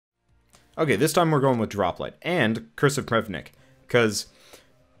Okay, this time we're going with Droplet and Curse of Krevnik, because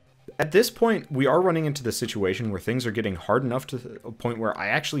at this point we are running into the situation where things are getting hard enough to a point where I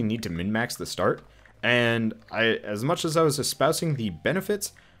actually need to min-max the start, and as much as I was espousing the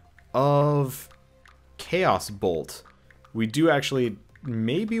benefits of Chaos Bolt, we do actually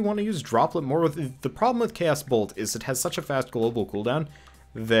maybe want to use Droplet more. The problem with Chaos Bolt is it has such a fast global cooldown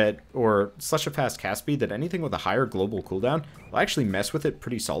that, or such a fast cast speed, that anything with a higher global cooldown will actually mess with it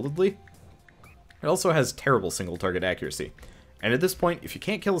pretty solidly. It also has terrible single target accuracy. And at this point, if you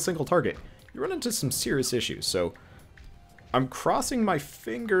can't kill a single target, you run into some serious issues. So I'm crossing my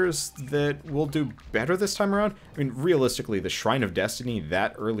fingers that we'll do better this time around. I mean, realistically, the Shrine of Destiny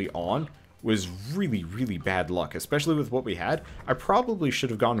that early on was really, really bad luck, especially with what we had. I probably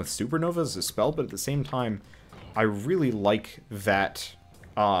should have gone with Supernova as a spell, but at the same time, I really like that,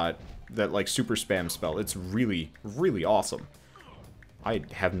 like super spam spell. It's really, really awesome. I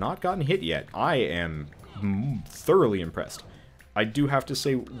have not gotten hit yet. I am thoroughly impressed. I do have to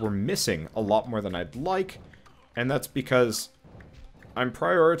say we're missing a lot more than I'd like, and that's because I'm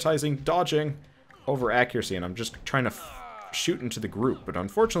prioritizing dodging over accuracy, and I'm just trying to shoot into the group, but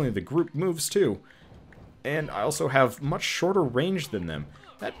unfortunately the group moves too, and I also have much shorter range than them.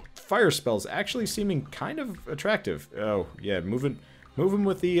 That fire spell's actually seeming kind of attractive. Oh yeah, moving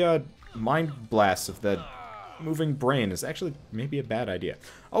with the mind blast of the moving brain is actually maybe a bad idea.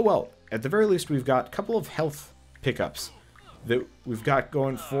 Oh well, at the very least we've got a couple of health pickups that we've got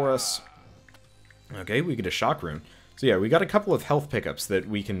going for us. Okay, we get a shock rune. So yeah, we got a couple of health pickups that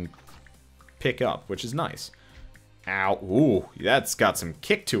we can pick up, which is nice. Ow, ooh, that's got some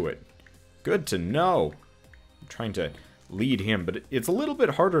kick to it. Good to know. I'm trying to lead him, but it's a little bit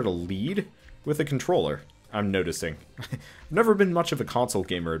harder to lead with a controller, I'm noticing. I've never been much of a console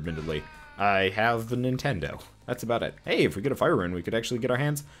gamer, admittedly. I have a Nintendo. That's about it. Hey, if we get a fire rune, we could actually get our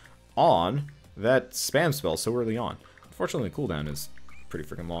hands on that spam spell so early on. Unfortunately, the cooldown is pretty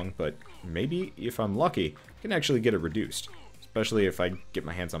freaking long, but maybe if I'm lucky, I can actually get it reduced. Especially if I get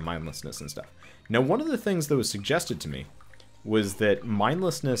my hands on mindlessness and stuff. Now, one of the things that was suggested to me was that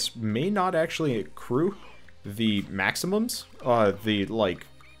mindlessness may not actually accrue the maximums,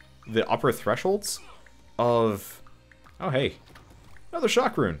 the upper thresholds of... Oh, hey. Another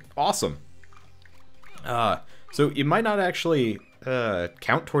shock rune. Awesome. So it might not actually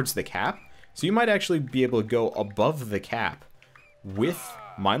count towards the cap. So you might actually be able to go above the cap with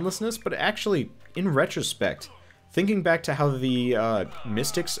mindlessness, but actually, in retrospect, thinking back to how the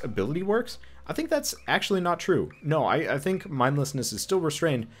Mystic's ability works, I think that's actually not true. No, I think mindlessness is still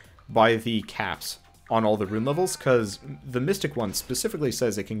restrained by the caps on all the rune levels, because the Mystic one specifically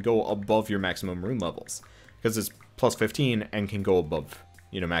says it can go above your maximum rune levels, because it's plus 15 and can go above,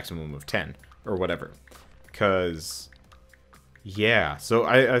 you know, maximum of 10, or whatever. Because, yeah, so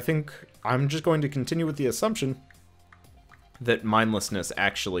I think I'm just going to continue with the assumption that mindlessness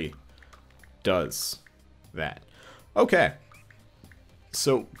actually does that. Okay.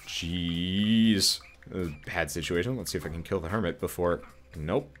 So, jeez. Bad situation. Let's see if I can kill the hermit before...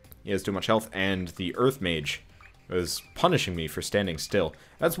 Nope. He has too much health, and the earth mage is punishing me for standing still.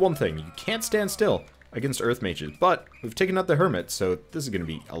 That's one thing. You can't stand still against earth mages, but we've taken out the hermit, so this is going to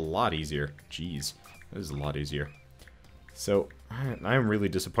be a lot easier. Jeez. This is a lot easier. So, I'm really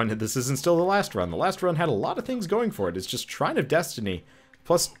disappointed this isn't still the last run. The last run had a lot of things going for it. It's just Shrine of Destiny,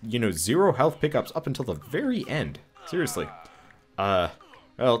 plus, you know, 0 health pickups up until the very end. Seriously.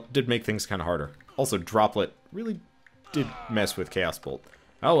 Well, did make things kind of harder. Also, Droplet really did mess with Chaos Bolt.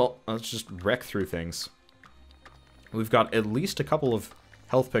 Oh well, let's just wreck through things. We've got at least a couple of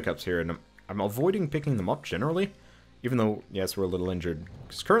health pickups here, and I'm avoiding picking them up generally, even though, yes, we're a little injured,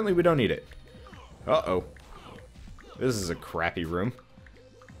 because currently we don't need it. Uh-oh. This is a crappy room.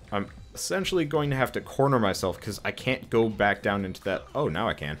 I'm essentially going to have to corner myself, because I can't go back down into that... Oh, now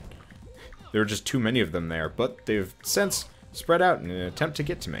I can. There are just too many of them there, but they've since spread out in an attempt to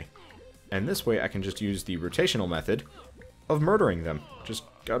get to me. And this way I can just use the rotational method of murdering them. Just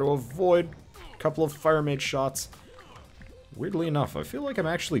gotta avoid a couple of fire mage shots. Weirdly enough, I feel like I'm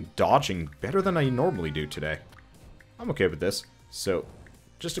actually dodging better than I normally do today. I'm okay with this. So,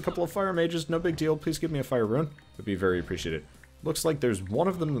 just a couple of fire mages, no big deal. Please give me a fire rune. Would be very appreciated. Looks like there's one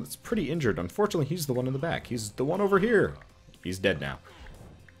of them that's pretty injured. Unfortunately, he's the one in the back. He's the one over here. He's dead now.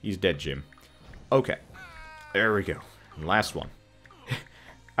 He's dead, Jim. Okay. There we go. And last one.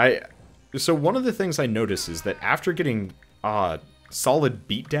 So one of the things I notice is that after getting solid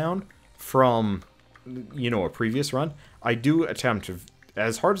beatdown from, you know, a previous run, I do attempt to,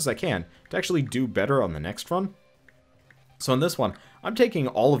 as hard as I can, to actually do better on the next run. So in this one, I'm taking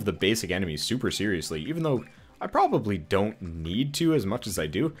all of the basic enemies super seriously, even though I probably don't need to as much as I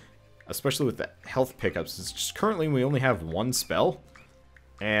do. especially with the health pickups. It's just currently we only have one spell,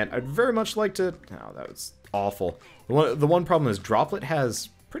 and I'd very much like to... Oh, that was awful. The one problem is Droplet has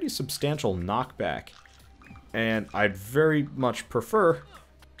pretty substantial knockback, and I'd very much prefer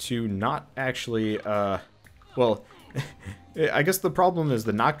to not actually, well, I guess the problem is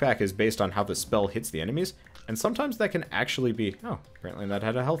the knockback is based on how the spell hits the enemies, and sometimes that can actually be... Oh, apparently that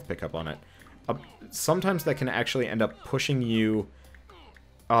had a health pickup on it. Sometimes that can actually end up pushing you...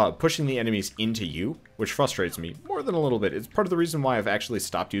 pushing the enemies into you, which frustrates me more than a little bit. It's part of the reason why I've actually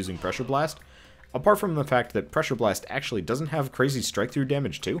stopped using Pressure Blast, apart from the fact that Pressure Blast actually doesn't have crazy strike-through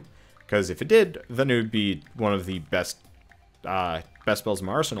damage too, because if it did, then it would be one of the best spells in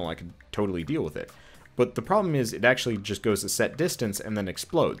my arsenal. I could totally deal with it. But the problem is it actually just goes a set distance and then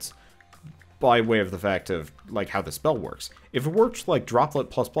explodes, by way of the fact of like how the spell works. If it worked like Droplet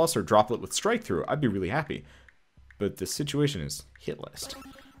plus plus or Droplet with strike through, I'd be really happy. But the situation is hit list. I'm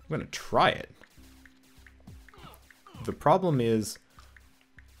gonna try it. The problem is,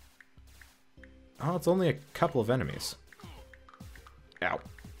 oh, it's only a couple of enemies. Ow.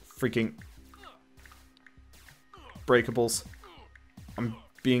 Freaking breakables. I'm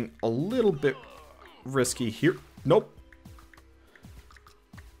being a little bit risky here. Nope.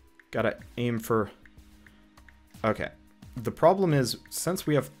 Gotta aim for... Okay. The problem is, since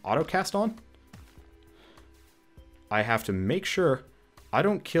we have autocast on, I have to make sure I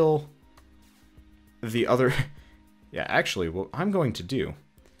don't kill the other... Yeah, actually, what I'm going to do...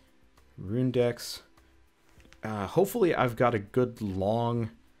 Runedex... hopefully I've got a good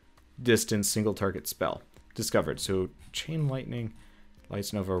long distance single target spell discovered. So, Chain Lightning,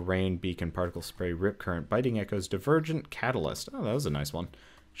 Lights Nova, Rain, Beacon, Particle Spray, Rip Current, Biting Echoes, Divergent, Catalyst. Oh, that was a nice one.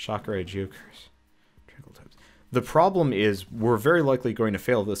 Shock Ray, Geocurse, Trickle Tips. The problem is we're very likely going to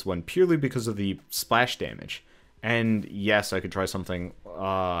fail this one purely because of the splash damage. And yes, I could try something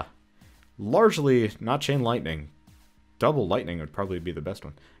largely not Chain Lightning. Double Lightning would probably be the best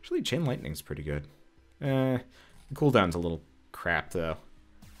one. Actually, Chain Lightning's pretty good. The cooldown's a little crap though.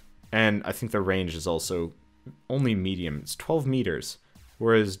 And I think the range is also only medium. It's 12 meters,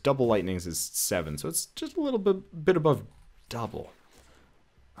 whereas Double Lightning's is 7, so it's just a little bit above double.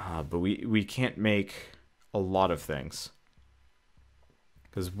 But we can't make a lot of things.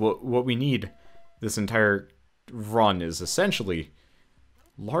 Because what we need this entire run is essentially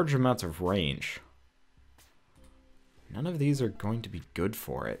large amounts of range. None of these are going to be good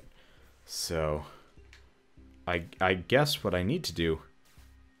for it. So I guess what I need to do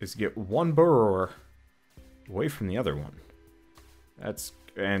is get one burrower away from the other one.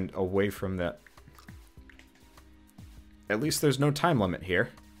 And away from that. At least there's no time limit here,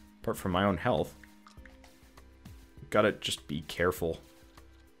 apart from my own health. Gotta just be careful.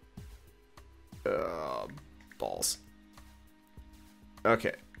 Balls.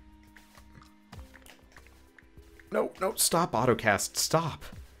 Okay. No, stop, autocast, stop.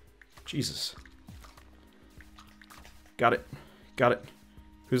 Jesus. Got it.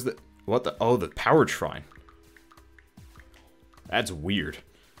 Who's the... What the... Oh, the Power Shrine. That's weird.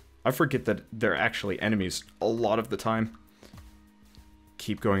 I forget that they're actually enemies a lot of the time.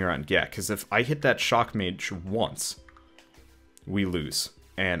 Keep going around. Yeah, because if I hit that Shock Mage once, we lose.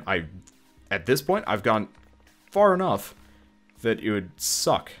 And at this point, I've gone far enough that it would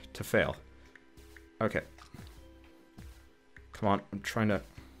suck to fail. Okay. Come on, I'm trying to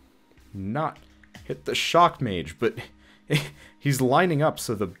not hit the Shock Mage, but he's lining up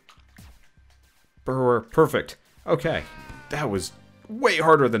so the burrower... Perfect. Okay. That was way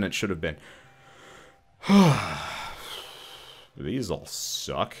harder than it should have been. These all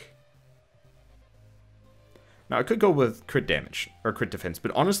suck. Now, I could go with crit damage, or crit defense,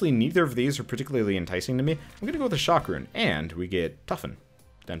 but honestly, neither of these are particularly enticing to me. I'm going to go with a Shock Rune, and we get Toughen.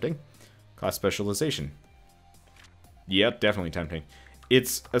 Tempting. Class Specialization. Yep, definitely tempting.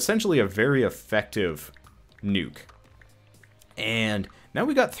 It's essentially a very effective nuke. And now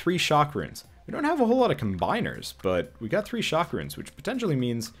we got 3 Shock Runes. We don't have a whole lot of combiners, but we got 3 Shock Runes, which potentially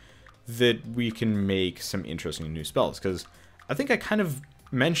means that we can make some interesting new spells, because I think I kind of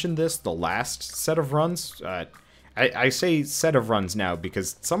mentioned this the last set of runs. I say set of runs now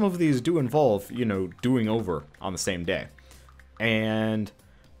because some of these do involve, you know, doing over on the same day. And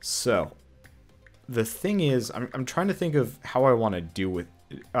so, the thing is, I'm trying to think of how I want to deal with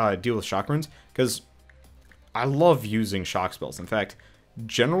Shock Runes, because I love using shock spells. In fact,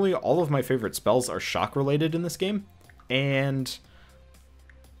 generally all of my favorite spells are shock related in this game, and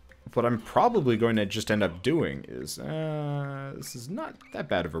what I'm probably going to just end up doing is, this is not that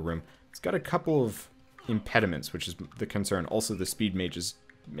bad of a room. It's got a couple of impediments, which is the concern. Also, the speed mages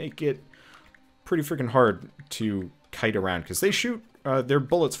make it pretty freaking hard to kite around, because they shoot their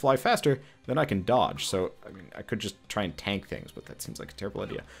bullets fly faster than I can dodge. So, I mean, I could just try and tank things, but that seems like a terrible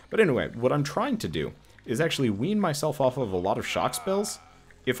idea. But anyway, what I'm trying to do is actually wean myself off of a lot of shock spells.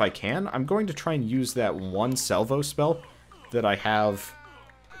 If I can, I'm going to try and use that one salvo spell that I have,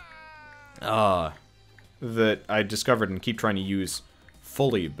 that I discovered and keep trying to use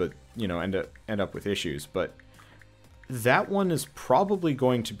fully, but, you know, end up with issues. But that one is probably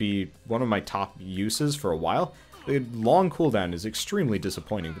going to be one of my top uses for a while. The long cooldown is extremely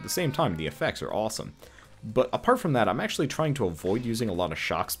disappointing, but at the same time, the effects are awesome. But apart from that, I'm actually trying to avoid using a lot of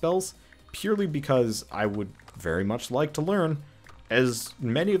shock spells, purely because I would very much like to learn as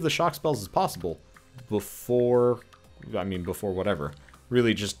many of the shock spells as possible before whatever.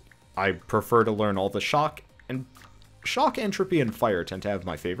 Really just, I prefer to learn all the shock, entropy, and fire tend to have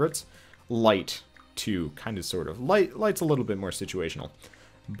my favorites. Light, too, kind of, sort of. Light's a little bit more situational.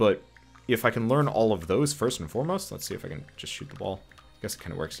 But if I can learn all of those first and foremost, let's see if I can just shoot the ball. I guess it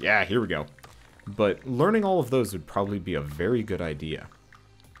kind of works. Yeah, here we go. But learning all of those would probably be a very good idea.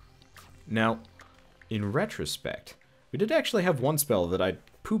 Now, in retrospect, we did actually have one spell that I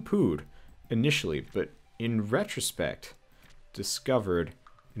poo-pooed initially, but in retrospect, discovered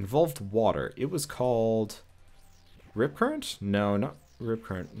involved water. It was called Rip Current? No, not Rip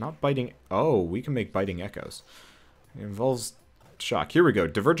Current. Not biting. Oh, we can make biting echoes. It involves shock. Here we go.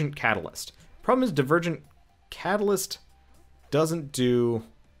 Divergent Catalyst. Problem is, Divergent Catalyst doesn't do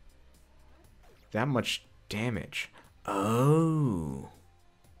that much damage. Oh.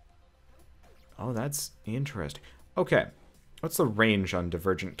 Oh, that's interesting. Okay. What's the range on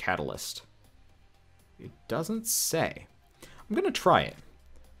Divergent Catalyst? It doesn't say. I'm going to try it.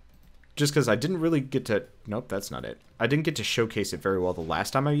 Just because I didn't really get to... Nope, that's not it. I didn't get to showcase it very well the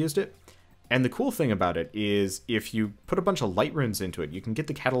last time I used it. And the cool thing about it is if you put a bunch of light runes into it, you can get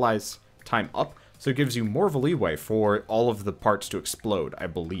the catalyze time up, so it gives you more of a leeway for all of the parts to explode, I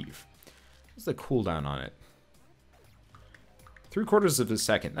believe. What's the cooldown on it? 3/4 of a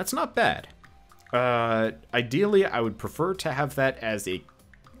second. That's not bad. Ideally, I would prefer to have that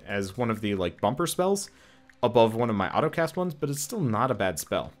as one of the, like, bumper spells above one of my autocast ones, but it's still not a bad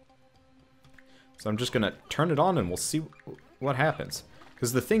spell. So I'm just going to turn it on and we'll see what happens.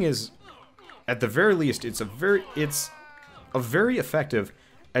 Because the thing is, at the very least, it's a very effective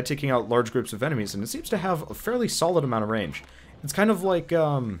at taking out large groups of enemies, and it seems to have a fairly solid amount of range. It's kind of like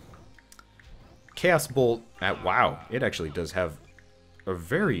Chaos Bolt at WoW. It actually does have a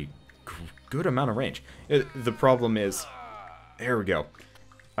very good amount of range. The problem is, there we go.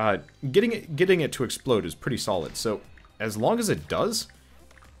 Getting it to explode is pretty solid. So as long as it does,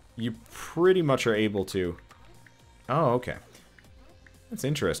 you pretty much are able to... Oh, okay. That's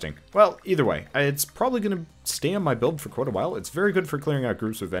interesting. Well, either way, it's probably going to stay on my build for quite a while. It's very good for clearing out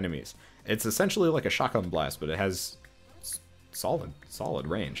groups of enemies. It's essentially like a shotgun blast, but it has solid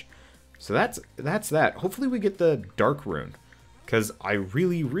range. So that's that. Hopefully we get the Dark Rune, because I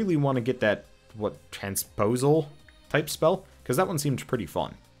really, really want to get that, transposal type spell, because that one seemed pretty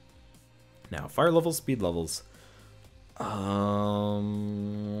fun. Now, fire levels, speed levels.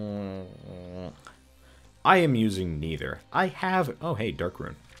 I am using neither. I have... Oh, hey, Dark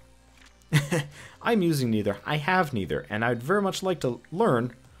Rune. I'm using neither. I have neither. And I'd very much like to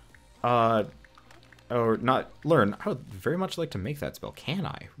learn... or not learn. I would very much like to make that spell. Can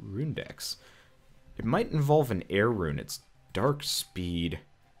I? Runedex. It might involve an air rune. It's Dark Speed.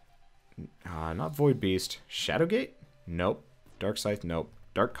 Not Void Beast. Shadowgate? Nope. Dark Scythe? Nope.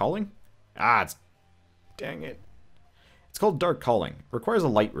 Dark Calling? It's... Dang it. It's called Dark Calling. Requires a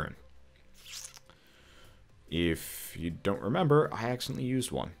light rune. If you don't remember, I accidentally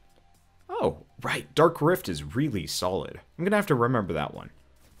used one. Oh, right. Dark Rift is really solid. I'm going to have to remember that one.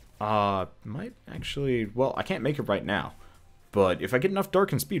 Might actually... Well, I can't make it right now. But if I get enough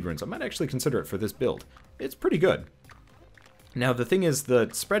Dark and Speed runes, I might actually consider it for this build. It's pretty good. Now, the thing is, the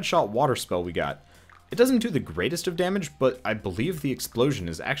Spread Shot water spell we got, it doesn't do the greatest of damage, but I believe the explosion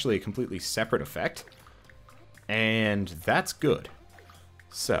is actually a completely separate effect. And that's good.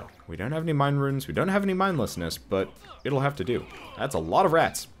 So, we don't have any Mind Runes, we don't have any Mindlessness, but it'll have to do. That's a lot of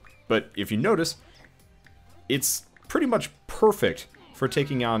rats. But if you notice, it's pretty much perfect for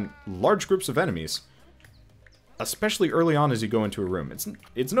taking on large groups of enemies, especially early on as you go into a room. It's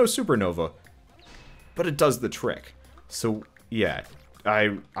no supernova, but it does the trick. So, yeah,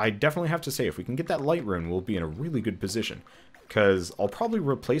 I definitely have to say, if we can get that light rune, we'll be in a really good position. Because I'll probably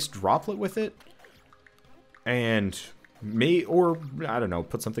replace Droplet with it, and... or, I don't know,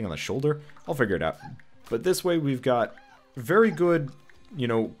 put something on the shoulder. I'll figure it out. But this way we've got very good,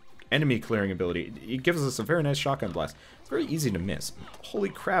 enemy clearing ability. It gives us a very nice shotgun blast. It's very easy to miss. Holy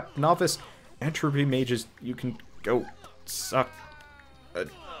crap, novice entropy mages, you can go suck a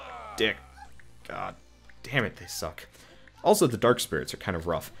dick. God damn it, they suck. Also, the dark spirits are kind of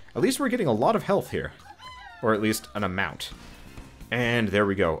rough. At least we're getting a lot of health here. Or at least an amount. And there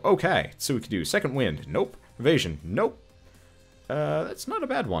we go. Okay, so we can do second wind. Nope. Evasion. Nope. That's not a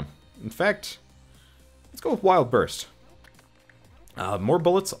bad one. In fact, let's go with wild burst. More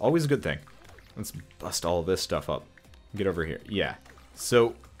bullets, always a good thing. Let's bust all of this stuff up. Get over here. Yeah.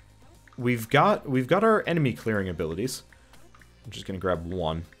 So we've got our enemy clearing abilities. I'm just gonna grab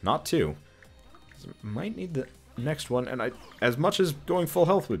one, not two. Might need the next one, and as much as going full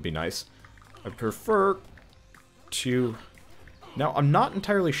health would be nice, I prefer to... Now, I'm not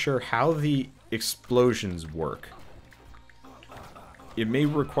entirely sure how the explosions work. It may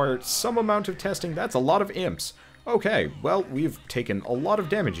require some amount of testing. That's a lot of imps. Okay, well, we've taken a lot of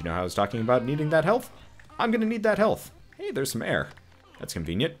damage. You know how I was talking about needing that health? I'm gonna need that health. Hey, there's some air. That's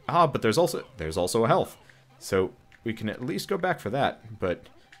convenient. Ah, but there's also a health. So we can at least go back for that. But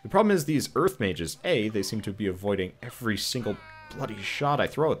the problem is these earth mages, A, they seem to be avoiding every single bloody shot I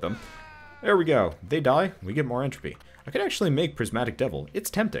throw at them. There we go. They die, we get more entropy. I could actually make Prismatic Devil. It's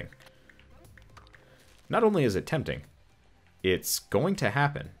tempting. Not only is it tempting, it's going to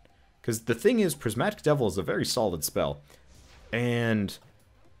happen. Because the thing is, Prismatic Devil is a very solid spell. And,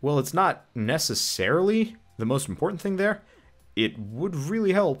 well, it's not necessarily the most important thing there. It would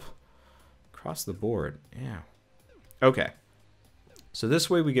really help across the board. Yeah. Okay. So this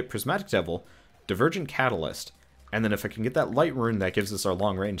way we get Prismatic Devil, Divergent Catalyst, and then if I can get that Light Rune, that gives us our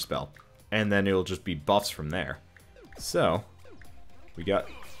long range spell. And then it'll just be buffs from there. So, we got...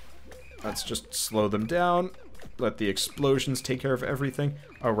 Let's just slow them down. Let the explosions take care of everything.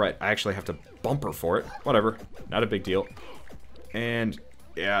 Oh, right. I actually have to bumper for it. Whatever. Not a big deal. And,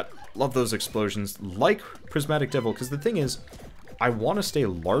 yeah, love those explosions. Like Prismatic Devil, because the thing is, I want to stay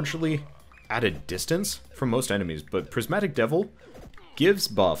largely at a distance from most enemies, but Prismatic Devil gives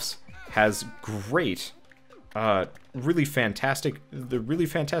buffs, has great, the really fantastic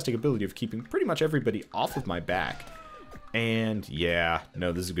ability of keeping pretty much everybody off of my back. And, yeah,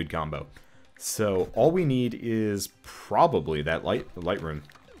 no, this is a good combo. So, all we need is probably that light rune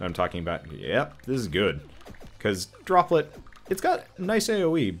that I'm talking about. Yep, this is good. Because Droplet, it's got nice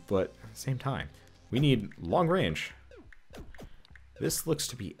AoE, but at the same time, we need long range. This looks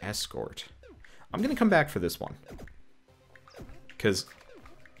to be Escort. I'm going to come back for this one. Because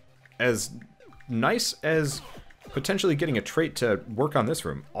as nice as potentially getting a trait to work on this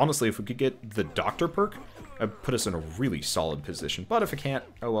room, honestly, if we could get the Doctor perk, it'd put us in a really solid position. But if I can't,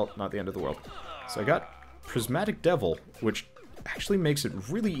 oh well, not the end of the world. So I got Prismatic Devil, which actually makes it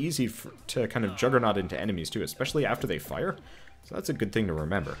really easy to kind of juggernaut into enemies too, especially after they fire. So that's a good thing to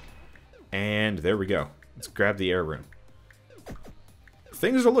remember. And there we go. Let's grab the air rune.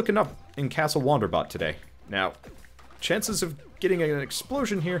 Things are looking up in Castle Wanderbot today. Now, chances of getting an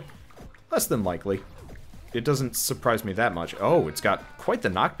explosion here, less than likely. It doesn't surprise me that much. Oh, it's got quite the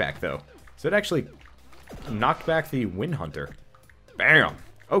knockback though. So it actually knocked back the Wind Hunter. Bam!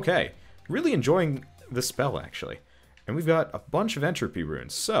 Okay. Really enjoying the spell, actually. And we've got a bunch of entropy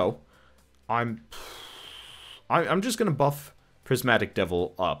runes. So, I'm just going to buff Prismatic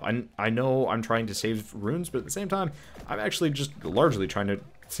Devil up. I know I'm trying to save runes, but at the same time, I'm actually just largely trying to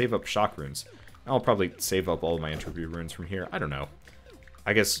save up shock runes. I'll probably save up all of my entropy runes from here. I don't know.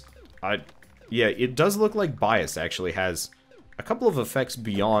 I guess, yeah, it does look like Bias actually has a couple of effects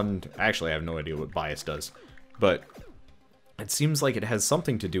beyond... Actually, I have no idea what Bias does. But it seems like it has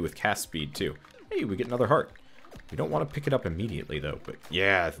something to do with cast speed, too. Hey, we get another heart. We don't want to pick it up immediately, though. But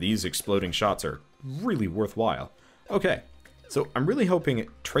yeah, these exploding shots are really worthwhile. Okay, so I'm really hoping,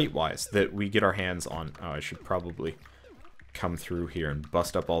 trait-wise, that we get our hands on... Oh, I should probably come through here and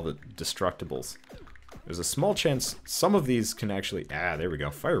bust up all the destructibles. There's a small chance some of these can actually... Ah, there we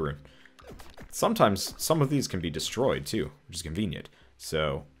go. Fire rune. Sometimes some of these can be destroyed too, which is convenient.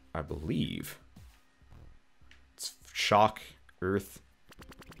 So, I believe it's shock, earth.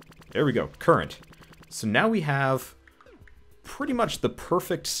 There we go, current. So now we have pretty much the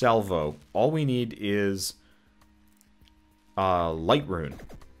perfect salvo. All we need is light rune,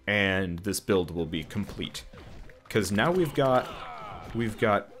 and this build will be complete. Because now we've got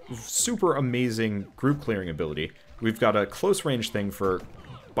super amazing group clearing ability. We've got a close range thing for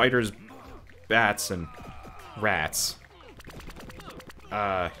biters, bats, and rats,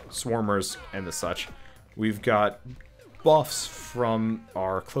 swarmers, and the such. We've got buffs from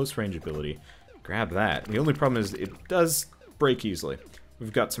our close range ability. Grab that. The only problem is it does break easily.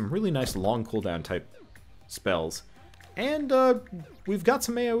 We've got some really nice long cooldown type spells, and we've got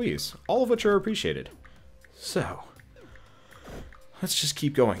some AoEs, all of which are appreciated. So, let's just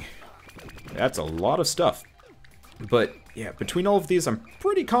keep going. That's a lot of stuff. But yeah, between all of these, I'm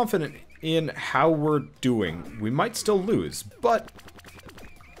pretty confident in how we're doing. We might still lose, but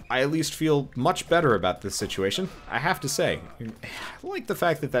I at least feel much better about this situation, I have to say. I like the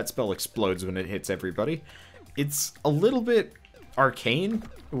fact that that spell explodes when it hits everybody. It's a little bit arcane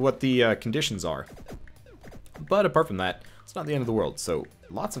what the conditions are. But apart from that, it's not the end of the world, so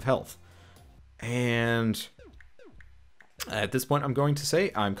lots of health. And at this point, I'm going to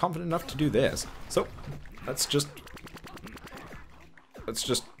say I'm confident enough to do this. So, let's just...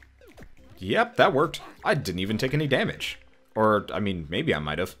 Yep, that worked. I didn't even take any damage. Or, I mean, maybe I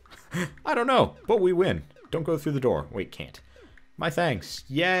might have. I don't know, but we win. Don't go through the door. Wait, can't. My thanks.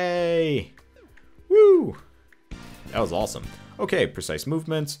 Yay! Woo! That was awesome. Okay, precise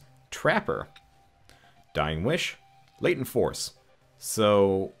movements. Trapper. Dying Wish. Latent Force.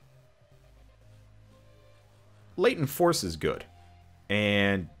 So... Latent Force is good.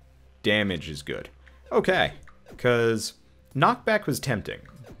 And damage is good. Okay, because knockback was tempting.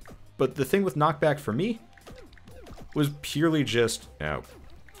 But the thing with knockback for me was purely just... Oh,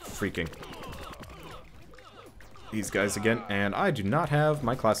 freaking. These guys again. And I do not have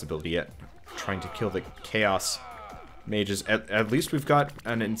my class ability yet. I'm trying to kill the Chaos Mages. At least we've got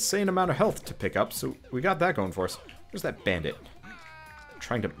an insane amount of health to pick up, so we got that going for us. Where's that bandit? I'm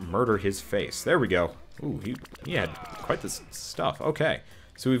trying to murder his face. There we go. Ooh, he had quite this stuff. Okay,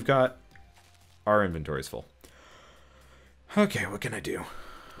 so we've got... Our inventory's full. Okay, what can I do?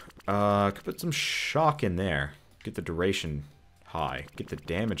 Could put some shock in there. Get the duration high. Get the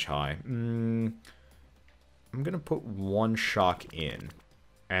damage high. I'm gonna put one shock in.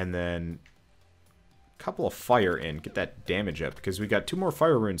 And then a couple of fire in. Get that damage up, because we got 2 more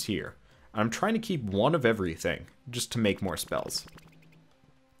fire runes here. I'm trying to keep one of everything, just to make more spells.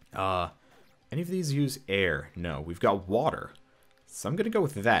 Any of these use air? No, we've got water. So I'm gonna go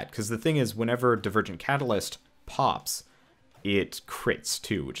with that, because the thing is, whenever Divergent Catalyst pops, it crits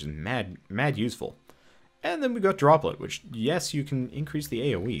too, which is mad useful. And then we got Droplet, which, yes, you can increase the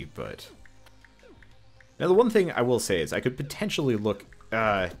AoE, but... Now, the one thing I will say is I could potentially look,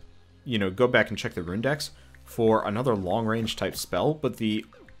 you know, go back and check the Runedex for another long-range type spell, but there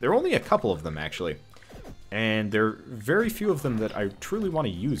are only a couple of them, actually. And there are very few of them that I truly want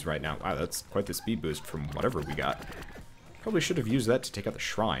to use right now. Wow, that's quite the speed boost from whatever we got. Probably should have used that to take out the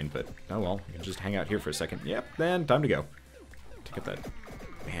shrine, but oh well, you can just hang out here for a second. Yep, then time to go. Take out that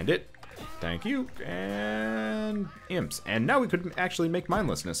bandit. Thank you. And imps. And now we could actually make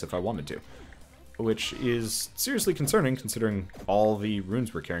mindlessness if I wanted to. Which is seriously concerning, considering all the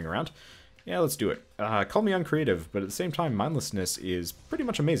runes we're carrying around. Yeah, let's do it. Call me uncreative, but at the same time, mindlessness is pretty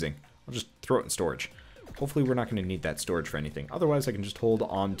much amazing. I'll just throw it in storage. Hopefully we're not going to need that storage for anything. Otherwise, I can just hold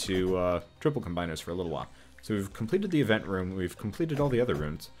on to triple combiners for a little while. So we've completed the event room. We've completed all the other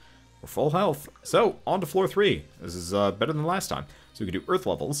rooms. We're full health. So, on to floor 3. This is better than last time. So we could do earth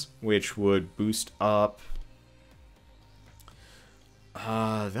levels, which would boost up...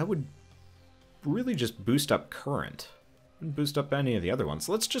 that would really just boost up current. Wouldn't boost up any of the other ones.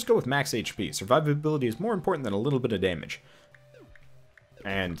 So let's just go with max HP. Survivability is more important than a little bit of damage.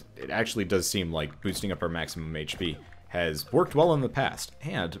 And it actually does seem like boosting up our maximum HP has worked well in the past.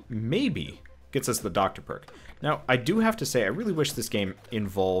 And maybe gets us the Doctor perk. Now, I do have to say, I really wish this game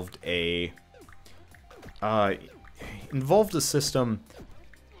involved a system...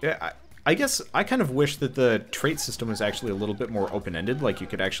 I guess I kind of wish that the trait system was actually a little bit more open-ended, like you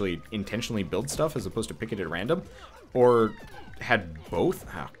could actually intentionally build stuff as opposed to pick it at random, or had both.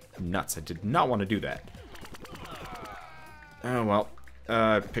 Ah, nuts, I did not want to do that. Oh,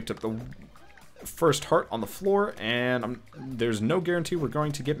 well, picked up the first heart on the floor, and there's no guarantee we're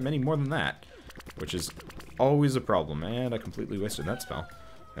going to get many more than that, which is always a problem, and I completely wasted that spell.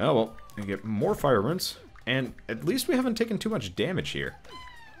 Oh, well, we get more fire runes, and at least we haven't taken too much damage here,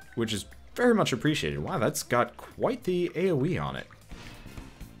 which is very much appreciated. Wow, that's got quite the AoE on it.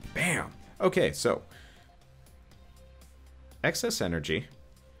 Bam! Okay, so excess energy,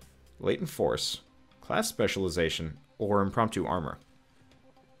 latent force, class specialization, or impromptu armor.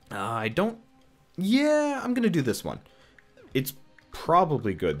 Yeah, I'm gonna do this one. It's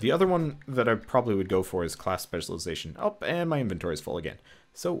probably good. The other one that I probably would go for is class specialization. Oh, and my inventory is full again.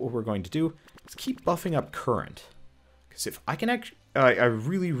 So what we're going to do is keep buffing up current. Because if I can actually... I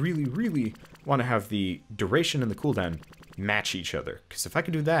really, really, really want to have the duration and the cooldown match each other. Because if I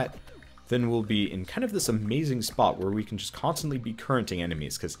can do that, then we'll be in kind of this amazing spot where we can just constantly be currenting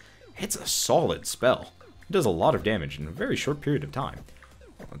enemies. Because it's a solid spell. It does a lot of damage in a very short period of time.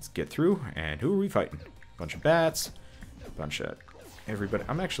 Let's get through. And who are we fighting? Bunch of bats. Bunch of everybody.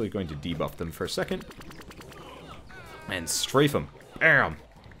 I'm actually going to debuff them for a second. And strafe them. Bam!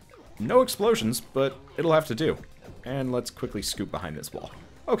 No explosions, but it'll have to do. And let's quickly scoop behind this wall.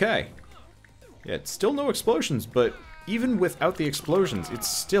 Okay. Yeah, it's still no explosions, but even without the explosions, it's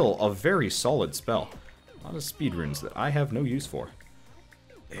still a very solid spell. A lot of speed runes that I have no use for.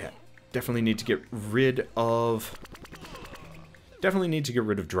 Yeah, definitely need to get rid of... Definitely need to get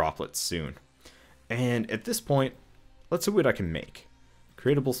rid of droplets soon. And at this point, let's see what I can make.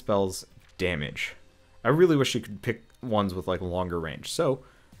 Creatable spells, damage. I really wish you could pick ones with like longer range. So,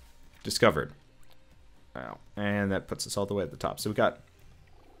 discovered. Wow. And that puts us all the way at the top. So we got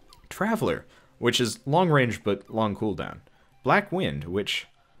Traveler, which is long range but long cooldown. Black Wind, which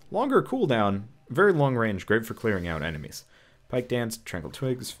longer cooldown, very long range, great for clearing out enemies. Pike Dance, Tranquil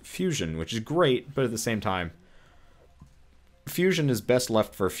Twigs, Fusion, which is great, but at the same time, Fusion is best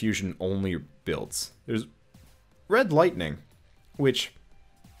left for fusion-only builds. There's Red Lightning, which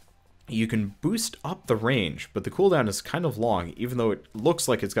you can boost up the range, but the cooldown is kind of long, even though it looks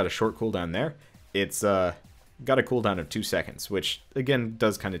like it's got a short cooldown there. It's got a cooldown of 2 seconds, which, again,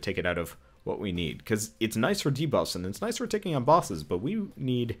 does kind of take it out of what we need, because it's nice for debuffs, and it's nice for taking on bosses, but we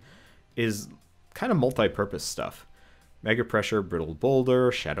need is kind of multi-purpose stuff. Mega Pressure, Brittle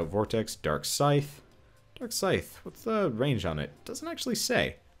Boulder, Shadow Vortex, Dark Scythe. Dark Scythe, what's the range on it? Doesn't actually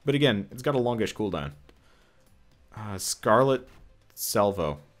say. But again, it's got a longish cooldown. Scarlet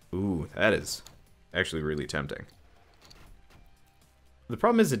Salvo. Ooh, that is actually really tempting. The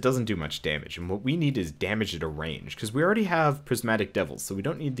problem is it doesn't do much damage, and what we need is damage at a range, because we already have Prismatic Devils, so we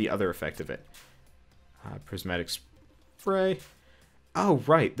don't need the other effect of it. Prismatic Spray. Oh,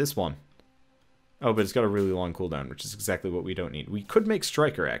 right, this one. Oh, but it's got a really long cooldown, which is exactly what we don't need. We could make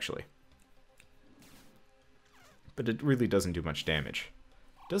Striker, actually. But it really doesn't do much damage.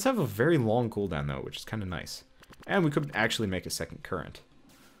 It does have a very long cooldown, though, which is kind of nice. And we could actually make a second current.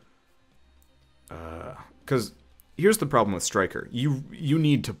 Because here's the problem with Striker. You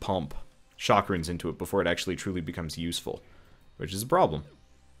need to pump shock runes into it before it actually truly becomes useful, which is a problem.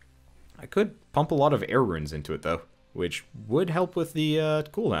 I could pump a lot of air runes into it, though, which would help with the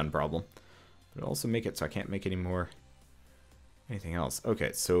cooldown problem. But also make it so I can't make any more anything else.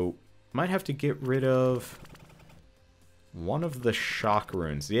 Okay, so might have to get rid of one of the shock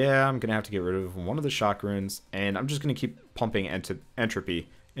runes. Yeah, I'm gonna have to get rid of one of the shock runes, and I'm just gonna keep pumping entropy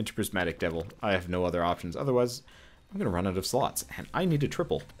into Prismatic Devil. I have no other options. Otherwise, I'm gonna run out of slots, and I need a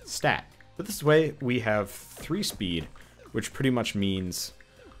triple stat. But this way, we have 3 speed, which pretty much means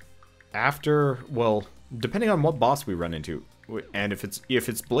after, well, depending on what boss we run into, and if it's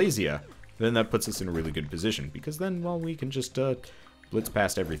Blazia, then that puts us in a really good position, because then, well, we can just blitz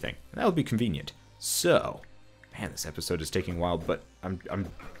past everything. That'll be convenient. So, man, this episode is taking a while, but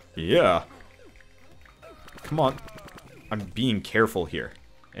yeah. Come on. I'm being careful here.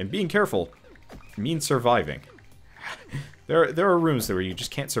 And being careful means surviving. There are rooms where you just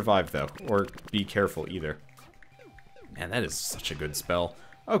can't survive, though, or be careful either. Man, that is such a good spell.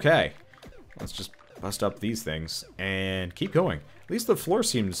 Okay, let's just bust up these things and keep going. At least the floor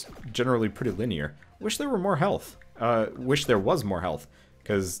seems generally pretty linear. Wish there were more health. Wish there was more health,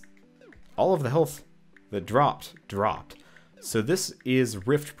 because all of the health that dropped. So this is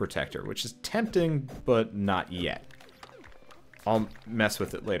Rift Protector, which is tempting, but not yet. I'll mess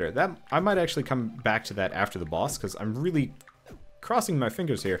with it later. I might actually come back to that after the boss, because I'm really crossing my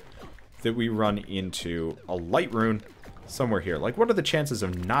fingers here that we run into a light rune somewhere here. Like, what are the chances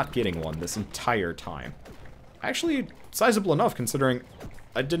of not getting one this entire time? Actually, sizable enough, considering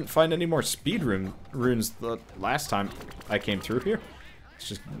I didn't find any more speed runes the last time I came through here. Let's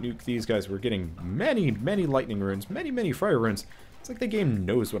just nuke these guys. We're getting many lightning runes, many fire runes. It's like the game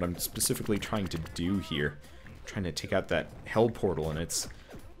knows what I'm specifically trying to do here. I'm trying to take out that hell portal, and it's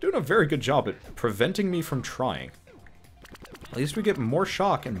doing a very good job at preventing me from trying. At least we get more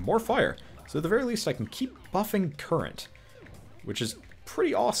shock and more fire, so at the very least I can keep buffing current, which is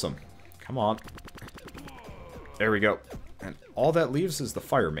pretty awesome. Come on. There we go. And all that leaves is the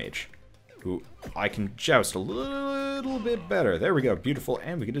Fire Mage, who I can joust a little bit better. There we go, beautiful,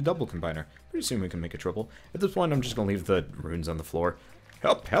 and we get a double combiner. Pretty soon we can make a triple. At this point, I'm just going to leave the runes on the floor.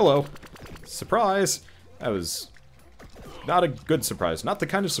 Hello! Surprise! That was not a good surprise. Not the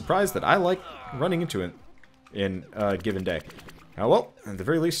kind of surprise that I like running into in a given day. Now, well, at the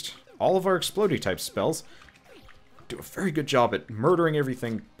very least, all of our explodey type spells do a very good job at murdering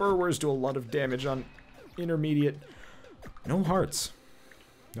everything. Burwers do a lot of damage on intermediate. No hearts.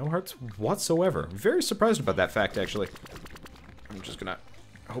 No hearts whatsoever. Very surprised about that fact, actually. I'm just gonna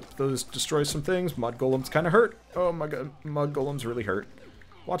hope those destroy some things. Mud Golem's kind of hurt. Oh my god, Mud Golem's really hurt.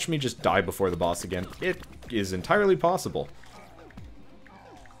 Watch me just die before the boss again. It is entirely possible.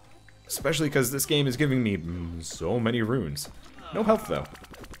 Especially because this game is giving me so many runes. No health, though.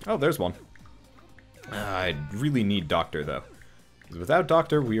 Oh, there's one. I really need Doctor, though. Because without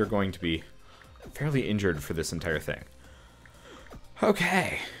Doctor, we are going to be fairly injured for this entire thing.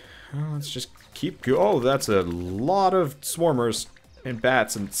 Okay. Well, let's just keep go. Oh, that's a lot of swarmers and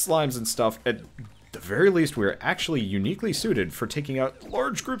bats and slimes and stuff. At the very least, we're actually uniquely suited for taking out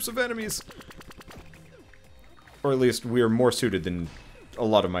large groups of enemies. Or at least, we are more suited than a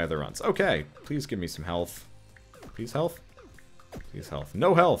lot of my other runs. Okay, please give me some health. Please health? Please health.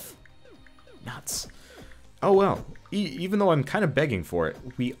 No health! Nuts. Oh well, even though I'm kind of begging for it,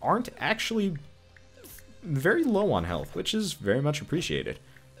 we aren't actually very low on health, which is very much appreciated.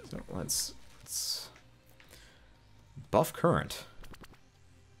 So let's buff current.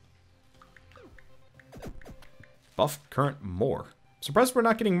 Buff current more. Surprised we're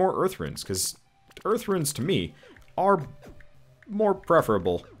not getting more earth runes, because earth runes to me are more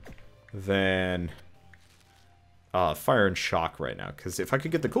preferable than fire and shock right now, because if I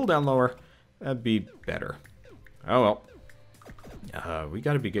could get the cooldown lower, that'd be better. Oh well. We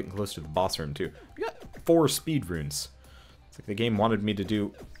gotta be getting close to the boss room too. We got 4 speed runes. It's like the game wanted me to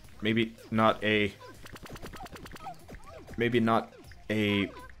do maybe not a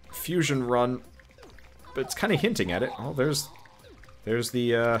fusion run, but it's kind of hinting at it. Oh, there's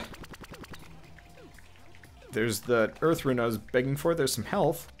the earth rune I was begging for. There's some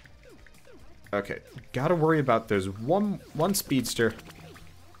health. Okay, gotta worry about there's one speedster.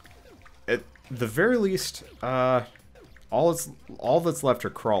 At the very least, all that's left are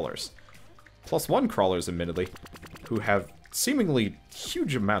crawlers. Plus 1 crawlers, admittedly, who have seemingly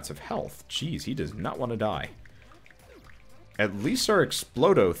huge amounts of health. Jeez, he does not want to die. At least our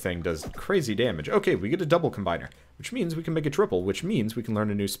Explodo thing does crazy damage. Okay, we get a double combiner, which means we can make a triple, which means we can learn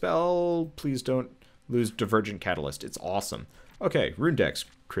a new spell. Please don't lose Divergent Catalyst. It's awesome. Okay, Runedex.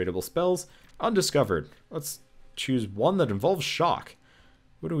 Creatable spells. Undiscovered. Let's choose one that involves shock.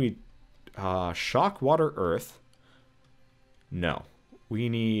 What do we... shock, water, earth. No. We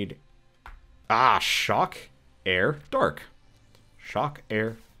need... shock, air, dark. Shock,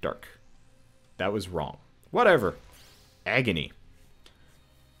 air, dark. That was wrong. Whatever. Agony.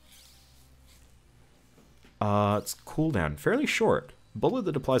 It's cooldown. Fairly short. Bullet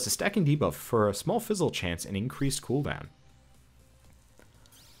that applies a stacking debuff for a small fizzle chance and increased cooldown.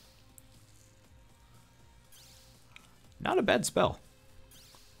 Not a bad spell.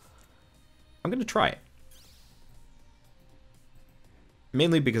 I'm going to try it.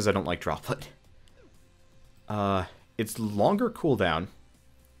 Mainly because I don't like Droplet. It's longer cooldown,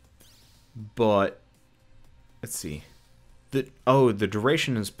 but let's see. The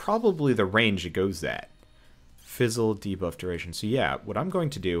duration is probably the range it goes at. Fizzle, debuff, duration. So yeah, what I'm going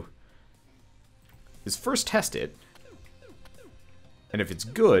to do is first test it, and if it's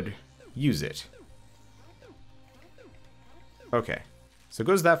good, use it. Okay, so it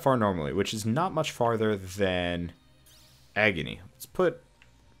goes that far normally, which is not much farther than Agony. Let's put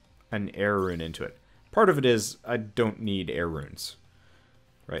an air rune into it. Part of it is I don't need air runes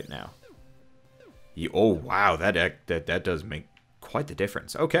right now. Oh wow, that does make quite the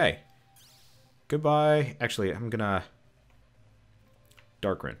difference. Okay. Goodbye. Actually, I'm gonna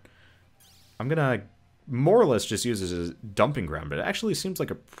Dark Rune. I'm gonna more or less just use it as a dumping ground, but it actually seems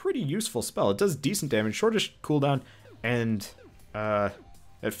like a pretty useful spell. It does decent damage, shortish cooldown, and that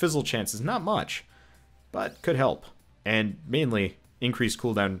fizzle chance is not much, but could help. And mainly increased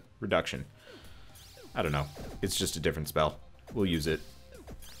cooldown reduction. I don't know. It's just a different spell. We'll use it.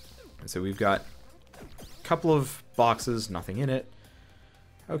 And so we've got a couple of boxes, nothing in it.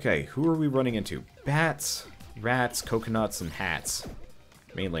 Okay, who are we running into? Bats, rats, coconuts, and hats.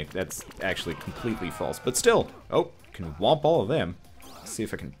 Mainly, that's actually completely false. But still, oh, can whomp all of them. Let's see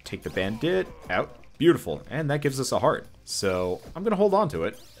if I can take the bandit out. Beautiful, and that gives us a heart. So I'm going to hold on to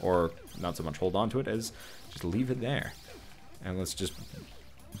it, or not so much hold on to it as just leave it there. And let's just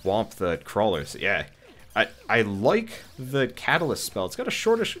whomp the crawlers. Yeah, I like the catalyst spell. It's got a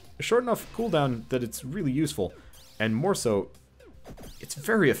short enough cooldown that it's really useful, and more so, it's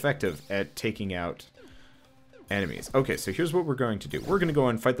very effective at taking out enemies. Okay, so here's what we're going to do. We're going to go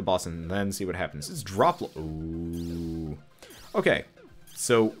and fight the boss and then see what happens. It's drop... Ooh. Okay,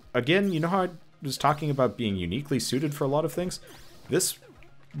 so again, you know how I was talking about being uniquely suited for a lot of things? This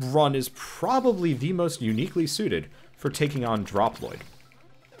run is probably the most uniquely suited for taking on Droploid.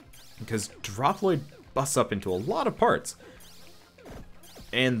 Because Droploid busts up into a lot of parts.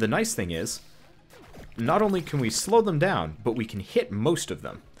 And the nice thing is, not only can we slow them down, but we can hit most of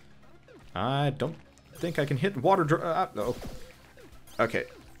them. I don't think I can hit water... oh. Okay,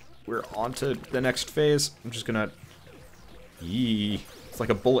 we're on to the next phase. I'm just gonna... Yee. It's like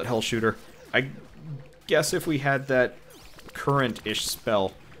a bullet hell shooter. I guess if we had that current-ish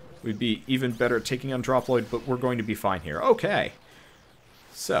spell, we'd be even better at taking on Droploid, but we're going to be fine here. Okay.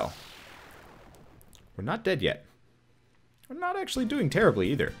 So, we're not dead yet. We're not actually doing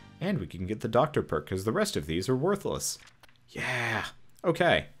terribly either. And we can get the Doctor perk, because the rest of these are worthless. Yeah.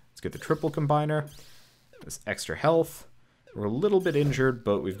 Okay. Let's get the triple combiner. This extra health. We're a little bit injured,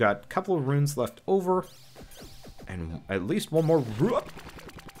 but we've got a couple of runes left over. And at least one more room.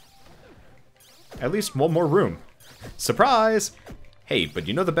 At least one more room. Surprise! Hey, but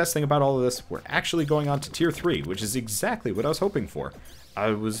you know the best thing about all of this? We're actually going on to Tier 3, which is exactly what I was hoping for.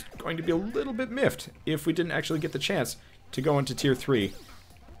 I was going to be a little bit miffed if we didn't actually get the chance to go into Tier 3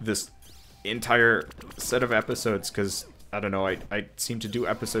 this entire set of episodes, because, I don't know, I seem to do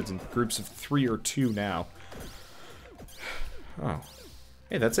episodes in groups of 3 or 2 now. Oh.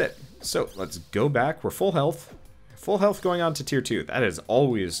 Hey, that's it. So, let's go back. We're full health. Full health going on to Tier 2. That is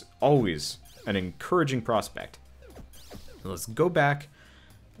always, always an encouraging prospect. Let's go back.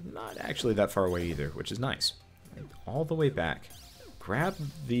 Not actually that far away either, which is nice. All the way back. Grab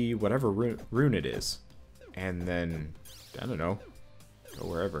the whatever rune it is. And then, I don't know, go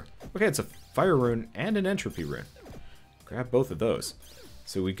wherever. Okay, it's a fire rune and an entropy rune. Grab both of those.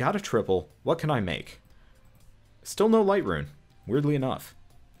 So we got a triple. What can I make? Still no light rune, weirdly enough.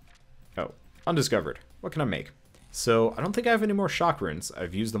 Oh, undiscovered. What can I make? So, I don't think I have any more shock runes.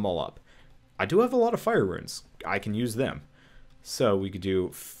 I've used them all up. I do have a lot of fire runes. I can use them. So, we could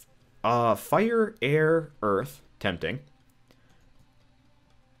do fire, air, earth. Tempting.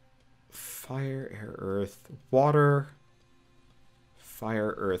 Fire, air, earth, water,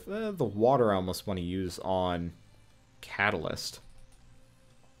 fire, earth. The water I almost want to use on catalyst.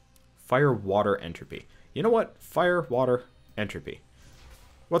 Fire, water, entropy. You know what? Fire, water, entropy.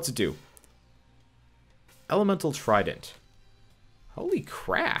 What's it do? Elemental trident. Holy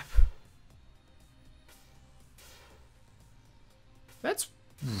crap. That's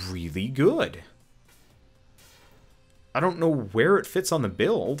really good. I don't know where it fits on the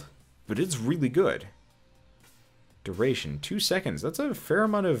build, but it's really good. Duration, 2 seconds. That's a fair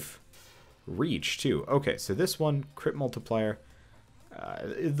amount of reach, too. Okay, so this one, crit multiplier.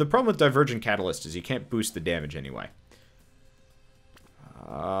 The problem with Divergent Catalyst is you can't boost the damage anyway.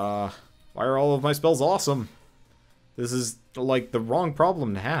 Why are all of my spells awesome? This is, like, the wrong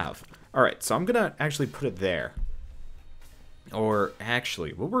problem to have. Alright, so I'm gonna actually put it there. Or,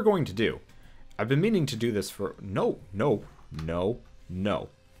 actually, what we're going to do... I've been meaning to do this for... No.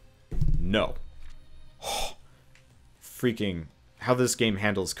 Freaking... How this game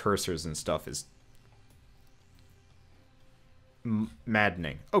handles cursors and stuff is...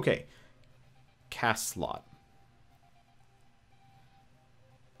 maddening. Okay. Cast slot.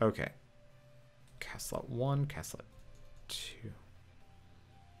 Okay. Cast slot 1, cast slot 2.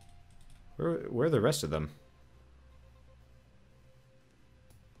 Where are the rest of them?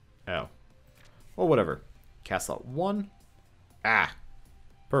 Oh. Well, whatever. Cast slot 1. Ah.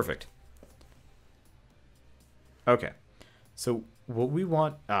 Perfect. Okay. So, what we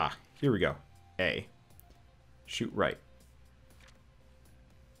want... Ah, here we go. A. Shoot right.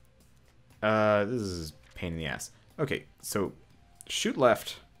 This is a pain in the ass. Okay, so shoot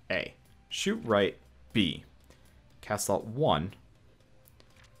left, A. Shoot right, B. Cast slot 1,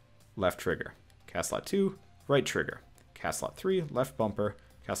 left trigger. Cast slot 2, right trigger. Cast slot 3, left bumper.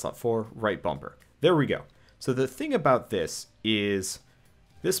 Cast slot 4, right bumper. There we go. So the thing about this is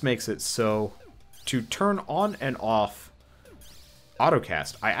this makes it so to turn on and off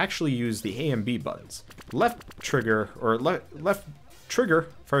autocast, I actually use the A and B buttons. Left trigger, or left trigger,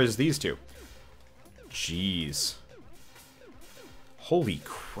 as far as these two. Jeez. Holy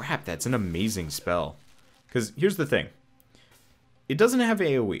crap, that's an amazing spell. Because here's the thing. It doesn't have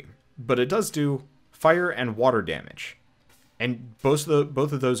AoE, but it does do fire and water damage. And both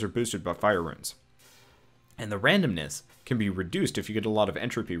of those are boosted by fire runes. And the randomness can be reduced if you get a lot of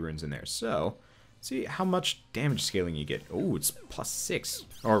entropy runes in there. So, see how much damage scaling you get. Oh, it's +6,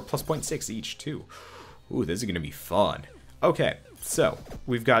 or +0.6 each, too. Ooh, this is going to be fun. Okay, so,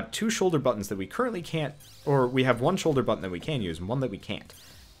 we've got 2 shoulder buttons that we currently can't, or we have 1 shoulder button that we can use and 1 that we can't.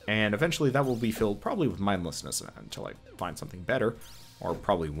 And eventually that will be filled probably with mindlessness until I find something better, or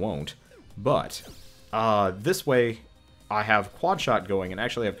probably won't. But, this way, I have quad shot going and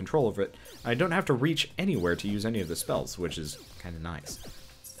actually have control over it. I don't have to reach anywhere to use any of the spells, which is kind of nice.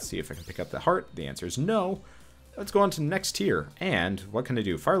 Let's see if I can pick up the heart. The answer is no. Let's go on to the next tier. And what can I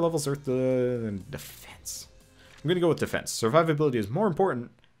do? Fire levels, earth, defense. I'm going to go with defense. Survivability is more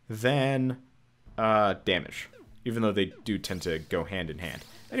important than damage, even though they do tend to go hand in hand.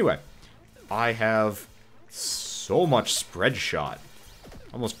 Anyway, I have so much spread shot.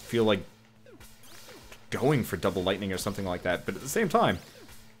 I almost feel like going for double lightning or something like that, but at the same time,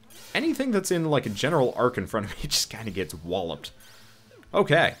 anything that's in, like, a general arc in front of me just kind of gets walloped.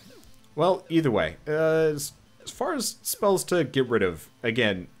 Okay. Well, either way, as far as spells to get rid of,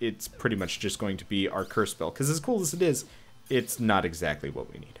 again, it's pretty much just going to be our curse spell, because as cool as it is, it's not exactly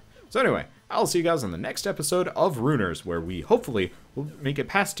what we need. So anyway, I'll see you guys on the next episode of Runers, where we hopefully will make it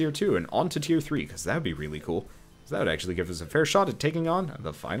past Tier 2 and on to Tier 3, because that would be really cool. So that would actually give us a fair shot at taking on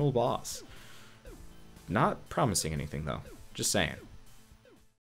the final boss. Not promising anything, though. Just saying.